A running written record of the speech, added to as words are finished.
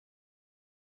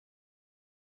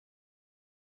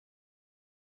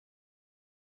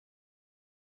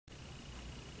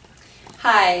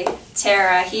Hi,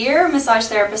 Tara here, massage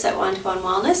therapist at One-to-One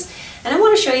Wellness, and I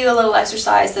want to show you a little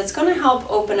exercise that's going to help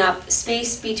open up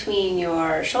space between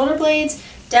your shoulder blades,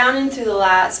 down in through the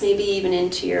lats, maybe even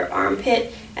into your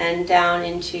armpit and down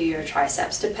into your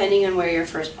triceps, depending on where your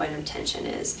first point of tension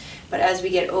is. But as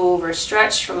we get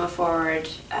overstretched from a forward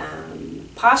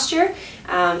posture,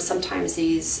 sometimes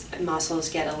these muscles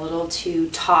get a little too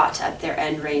taut at their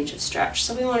end range of stretch.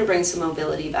 So we want to bring some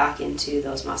mobility back into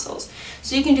those muscles.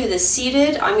 So you can do this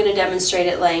seated. I'm going to demonstrate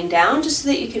it laying down just so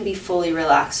that you can be fully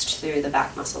relaxed through the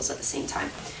back muscles at the same time.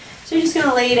 So you're just going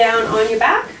to lay down on your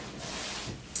back.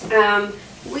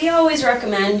 We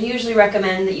usually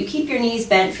recommend that you keep your knees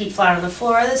bent, feet flat on the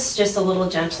floor. This is just a little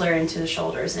gentler into the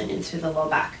shoulders and into the low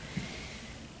back.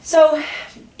 So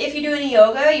if you do any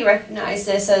yoga, you recognize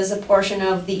this as a portion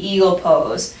of the eagle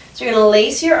pose. So you're going to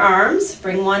lace your arms,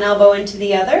 bring one elbow into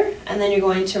the other, and then you're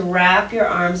going to wrap your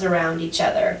arms around each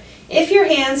other. If your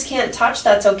hands can't touch,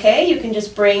 that's okay. You can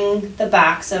just bring the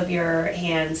backs of your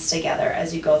hands together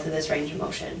as you go through this range of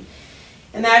motion.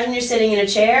 Imagine you're sitting in a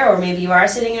chair, or maybe you are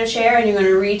sitting in a chair, and you're going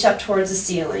to reach up towards the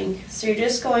ceiling. So you're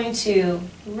just going to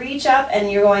reach up and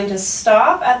you're going to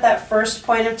stop at that first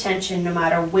point of tension. No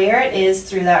matter where it is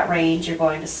through that range, you're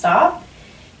going to stop.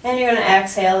 And you're going to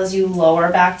exhale as you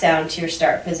lower back down to your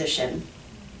start position.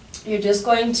 You're just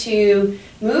going to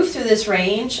move through this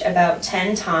range about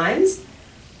 10 times.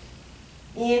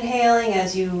 Inhaling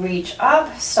as you reach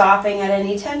up, stopping at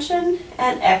any tension,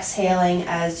 and exhaling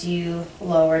as you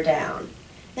lower down.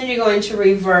 Then you're going to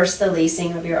reverse the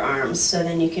lacing of your arms. So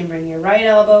then you can bring your right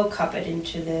elbow, cup it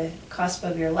into the cusp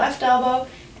of your left elbow,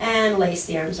 and lace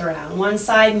the arms around. One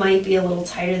side might be a little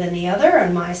tighter than the other.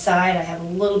 On my side, I have a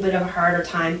little bit of a harder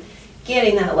time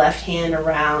getting that left hand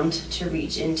around to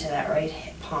reach into that right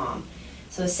palm.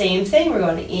 So same thing, we're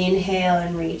going to inhale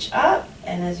and reach up.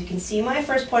 And as you can see, my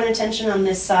first point of tension on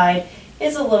this side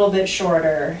is a little bit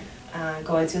shorter,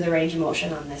 going through the range of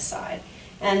motion on this side.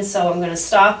 And so I'm going to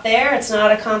stop there. It's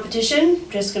not a competition.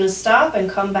 Just going to stop and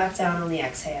come back down on the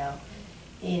exhale.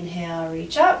 Inhale,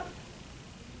 reach up.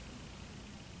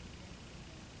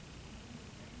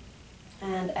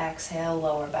 And exhale,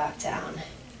 lower back down.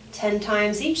 10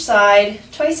 times each side,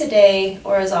 twice a day,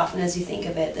 or as often as you think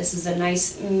of it. This is a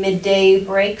nice midday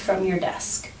break from your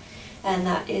desk. And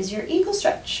that is your eagle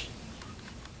stretch.